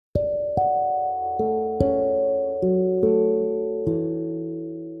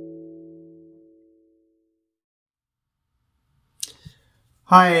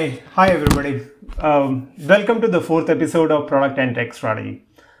Hi everybody. Welcome to the fourth episode of Product and Tech Strategy.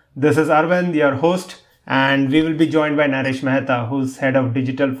 This is Arvind, your host, and we will be joined by Naresh Mehta, who's head of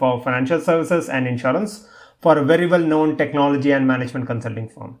digital for financial services and insurance for a very well-known technology and management consulting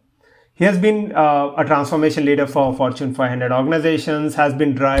firm. He has been a transformation leader for Fortune 500 organizations, has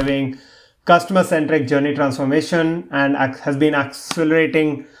been driving customer-centric journey transformation, and has been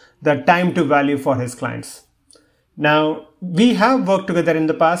accelerating the time to value for his clients. Now, we have worked together in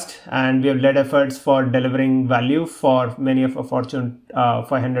the past and we have led efforts for delivering value for many of our Fortune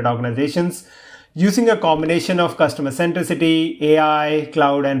 500 organizations using a combination of customer centricity, AI,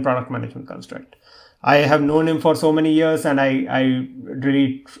 cloud, and product management construct. I have known him for so many years and I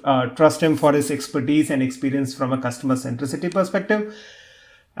really trust him for his expertise and experience from a customer centricity perspective.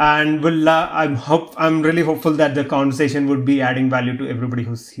 And I'm really hopeful that the conversation would be adding value to everybody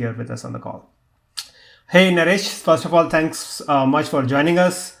who's here with us on the call. Hey Naresh, first of all, thanks much for joining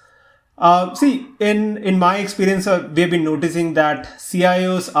us. In my experience, we have been noticing that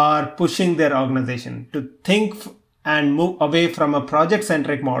CIOs are pushing their organization to think and move away from a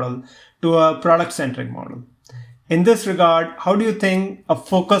project-centric model to a product-centric model. In this regard, how do you think a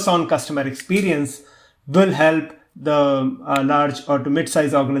focus on customer experience will help the large or to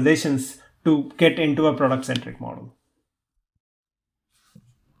mid-sized organizations to get into a product-centric model?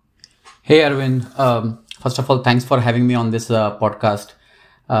 Hey Arvind, first of all, thanks for having me on this podcast.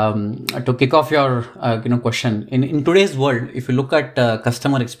 To kick off your question, in today's world, if you look at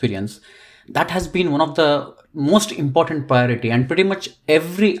customer experience, that has been one of the most important priority, and pretty much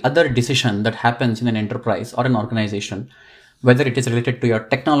every other decision that happens in an enterprise or an organization, whether it is related to your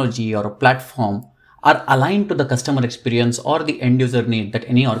technology or a platform, are aligned to the customer experience or the end user need that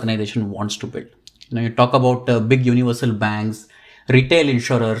any organization wants to build. You talk about big universal banks, retail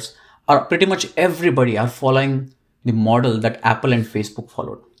insurers, or pretty much everybody are following the model that Apple and Facebook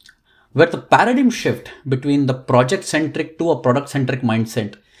followed, where the paradigm shift between the project-centric to a product-centric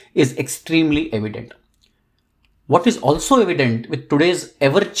mindset is extremely evident. What is also evident with today's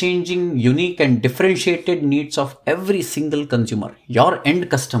ever-changing, unique and differentiated needs of every single consumer, your end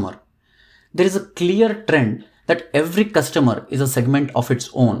customer, there is a clear trend that every customer is a segment of its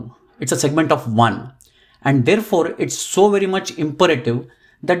own. It's a segment of one. And therefore, it's so very much imperative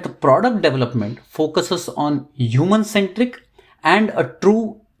that the product development focuses on human-centric and a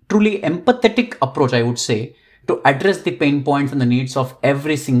truly empathetic approach, I would say, to address the pain points and the needs of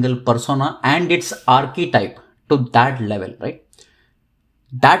every single persona and its archetype to that level, right?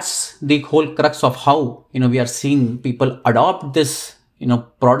 That's the whole crux of how, we are seeing people adopt this,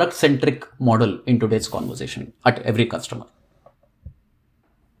 product-centric model in today's conversation at every customer.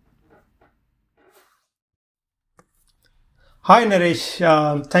 Hi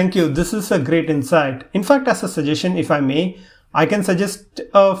Naresh, thank you. This is a great insight. In fact, as a suggestion, if I may, I can suggest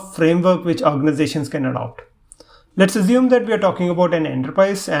a framework which organizations can adopt. Let's assume that we are talking about an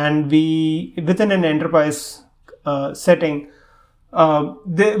enterprise, and within an enterprise setting,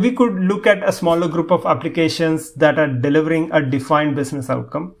 we could look at a smaller group of applications that are delivering a defined business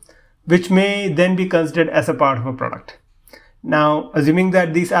outcome, which may then be considered as a part of a product. Now, assuming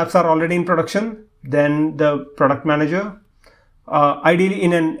that these apps are already in production, then the product manager, ideally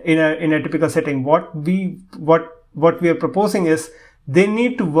in a typical setting, what we are proposing is they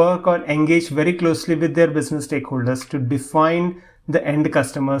need to work or engage very closely with their business stakeholders to define the end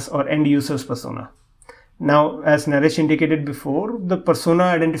customers or end users persona. Now, as Naresh indicated before, the persona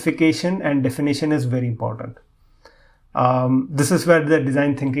identification and definition is very important. This is where the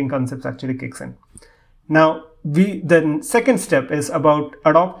design thinking concepts actually kicks in. Now, the second step is about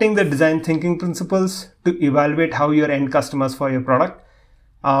adopting the design thinking principles to evaluate how your end customers for your product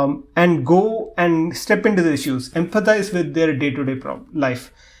and go and step into the issues, empathize with their day-to-day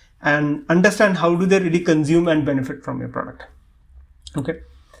life and understand how do they really consume and benefit from your product. Okay.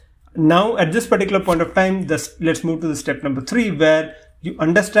 Now, at this particular point of time, let's move to the step number 3, where you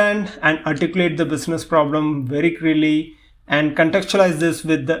understand and articulate the business problem very clearly and contextualize this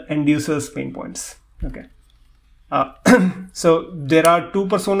with the end user's pain points. Okay. So there are two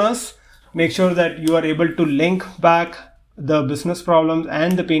personas. Make sure that you are able to link back the business problems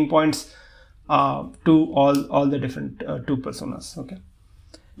and the pain points to all the different two personas. Okay.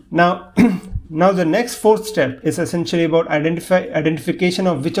 Now the next fourth step is essentially about identification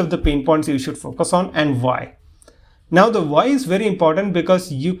of which of the pain points you should focus on and why. Now the why is very important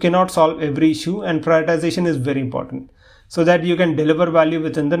because you cannot solve every issue, and prioritization is very important so that you can deliver value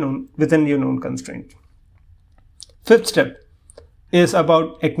within your known constraint. Fifth step is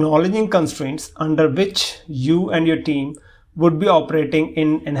about acknowledging constraints under which you and your team would be operating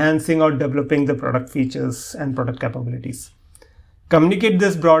in enhancing or developing the product features and product capabilities. Communicate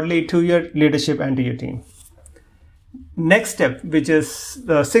this broadly to your leadership and to your team. Next step, which is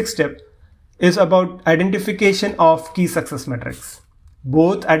the sixth step, is about identification of key success metrics.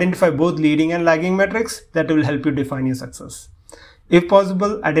 Identify both leading and lagging metrics that will help you define your success. If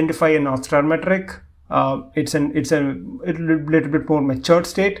possible, identify a North Star metric. It's a little bit more matured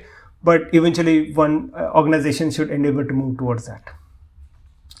state, but eventually one organization should endeavor to move towards that.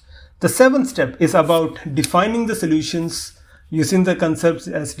 The seventh step is about defining the solutions using the concepts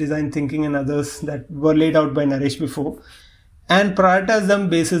as design thinking and others that were laid out by Naresh before, and prioritize them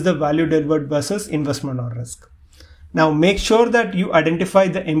basis the value delivered versus investment or risk. Now make sure that you identify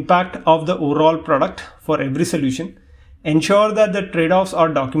the impact of the overall product for every solution. Ensure that the trade-offs are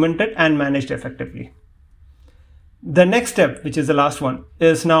documented and managed effectively. The next step, which is the last one,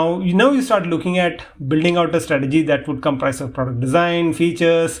 is now you start looking at building out a strategy that would comprise of product design,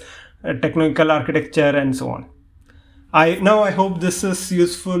 features, technical architecture, and so on. I hope this is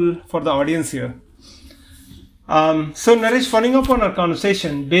useful for the audience here. So Naresh, following up on our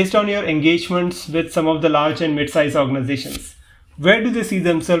conversation, based on your engagements with some of the large and mid-sized organizations, where do they see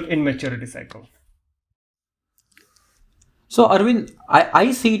themselves in maturity cycle? So Arvind,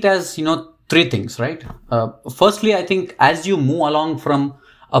 I see it as, three things, right? Firstly, I think as you move along from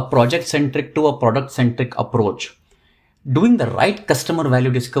a project-centric to a product-centric approach, doing the right customer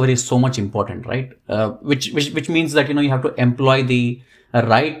value discovery is so much important, right? Which means that, you have to employ the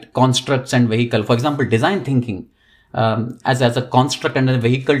right constructs and vehicle. For example, design thinking as a construct and a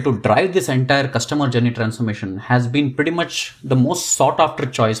vehicle to drive this entire customer journey transformation has been pretty much the most sought after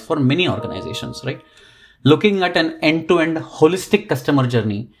choice for many organizations, right? Looking at an end-to-end holistic customer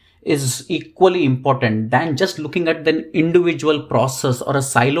journey is equally important than just looking at the individual process or a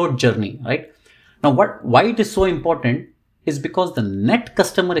siloed journey, right? Now, why it is so important is because the net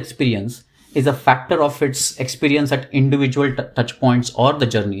customer experience is a factor of its experience at individual touch points or the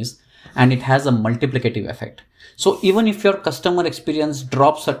journeys, and it has a multiplicative effect. So even if your customer experience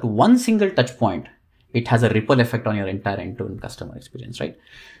drops at one single touch point, it has a ripple effect on your entire end-to-end customer experience, right?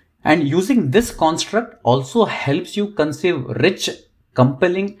 And using this construct also helps you conceive rich,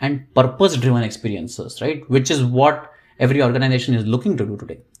 compelling, and purpose-driven experiences, right? Which is what every organization is looking to do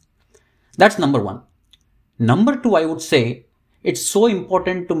today. That's number one. Number two, I would say it's so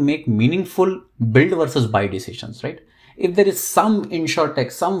important to make meaningful build versus buy decisions, right? If there is some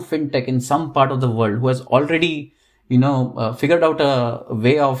insurtech, some fintech in some part of the world who has already, figured out a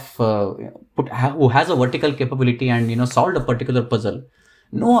way of, who has a vertical capability and, solved a particular puzzle,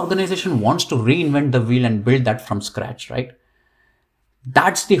 no organization wants to reinvent the wheel and build that from scratch, right?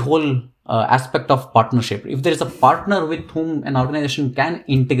 That's the whole aspect of partnership. If there is a partner with whom an organization can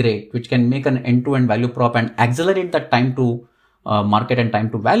integrate, which can make an end-to-end value prop and accelerate that time to market and time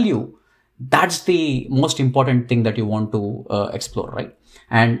to value, that's the most important thing that you want to explore, right?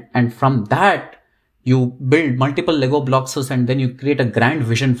 And from that, you build multiple Lego blocks and then you create a grand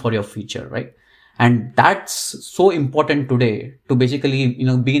vision for your future, right? And that's so important today to basically,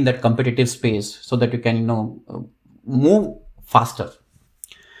 be in that competitive space so that you can, move faster.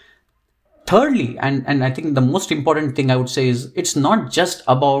 Thirdly, and I think the most important thing I would say is it's not just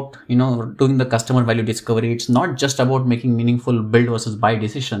about, doing the customer value discovery. It's not just about making meaningful build versus buy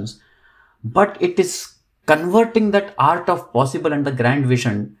decisions, but it is converting that art of possible and the grand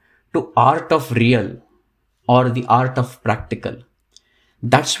vision to art of real or the art of practical.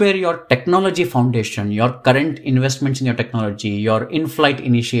 That's where your technology foundation, your current investments in your technology, your in-flight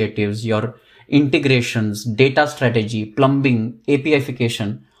initiatives, your integrations, data strategy, plumbing,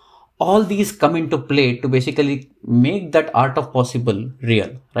 APIfication, all these come into play to basically make that art of possible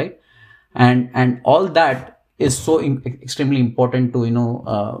real, right? And all that is so extremely important to,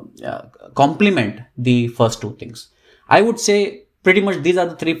 complement the first two things. I would say pretty much these are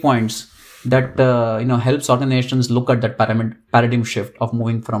the 3 points that, helps organizations look at that paradigm shift of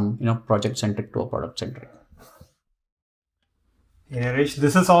moving from, project centric to a product centric. Yeah, Rich,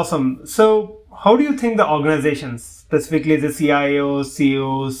 this is awesome. So how do you think the organizations, specifically the CIOs,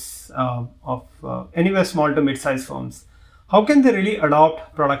 CEOs of anywhere small to mid-sized firms, how can they really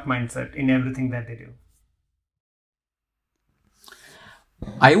adopt product mindset in everything that they do?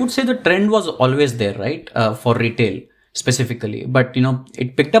 I would say the trend was always there, right? For retail specifically, but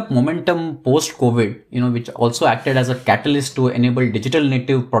it picked up momentum post COVID, which also acted as a catalyst to enable digital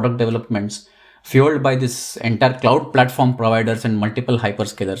native product developments fueled by this entire cloud platform providers and multiple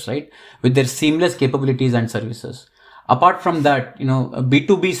hyperscalers, right? With their seamless capabilities and services. Apart from that,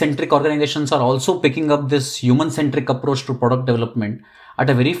 B2B centric organizations are also picking up this human centric approach to product development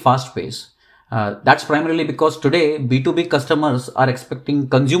at a very fast pace. That's primarily because today B2B customers are expecting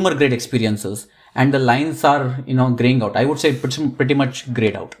consumer grade experiences and the lines are, graying out. I would say it's pretty much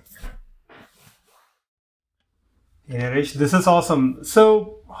grayed out. Yeah, Naresh, this is awesome.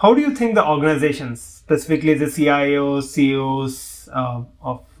 So, how do you think the organizations, specifically the CIOs, CEOs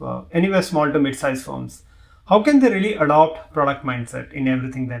of anywhere small to mid-sized firms, how can they really adopt product mindset in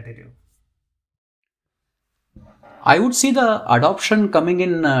everything that they do? I would see the adoption coming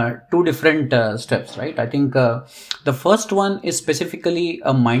in two different steps, right? I think the first one is specifically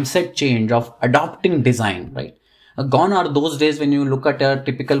a mindset change of adopting design, right? Gone are those days when you look at a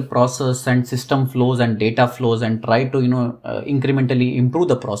typical process and system flows and data flows and try to, incrementally improve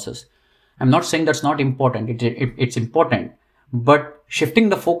the process. I'm not saying that's not important. It's important, but shifting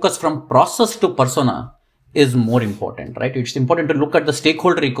the focus from process to persona is more important, right? It's important to look at the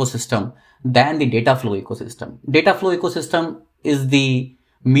stakeholder ecosystem than the data flow ecosystem. Data flow ecosystem is the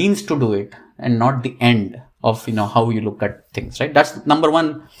means to do it and not the end of, how you look at things, right? That's number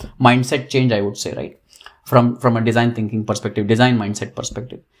one mindset change, I would say, right? From a design thinking perspective, design mindset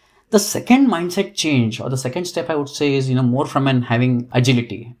perspective. The second mindset change or the second step I would say is, more from having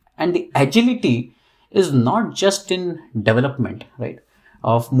agility. And the agility is not just in development, right?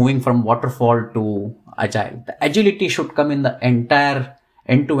 Of moving from waterfall to agile. The agility should come in the entire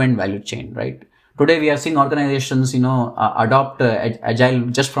end-to-end value chain, right? Today we are seeing organizations, adopt agile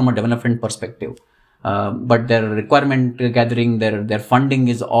just from a development perspective. But their requirement gathering, their funding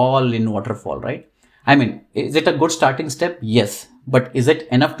is all in waterfall, right? I mean, is it a good starting step? Yes. But is it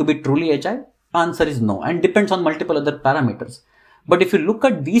enough to be truly agile? Answer is no, and depends on multiple other parameters. But if you look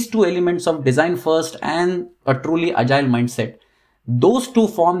at these two elements of design first and a truly agile mindset, those two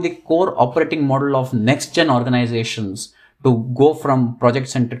form the core operating model of next gen organizations to go from project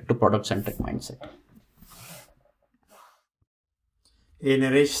centric to product centric mindset. Hey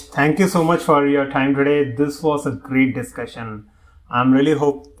Naresh, thank you so much for your time today. This was a great discussion. I'm really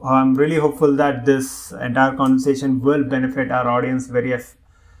hopeful that this entire conversation will benefit our audience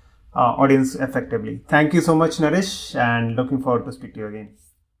audience effectively. Thank you so much, Naresh, and looking forward to speak to you again.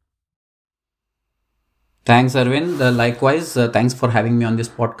 Thanks, Arvind. Likewise, thanks for having me on this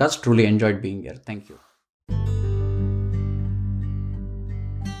podcast. Truly enjoyed being here. Thank you.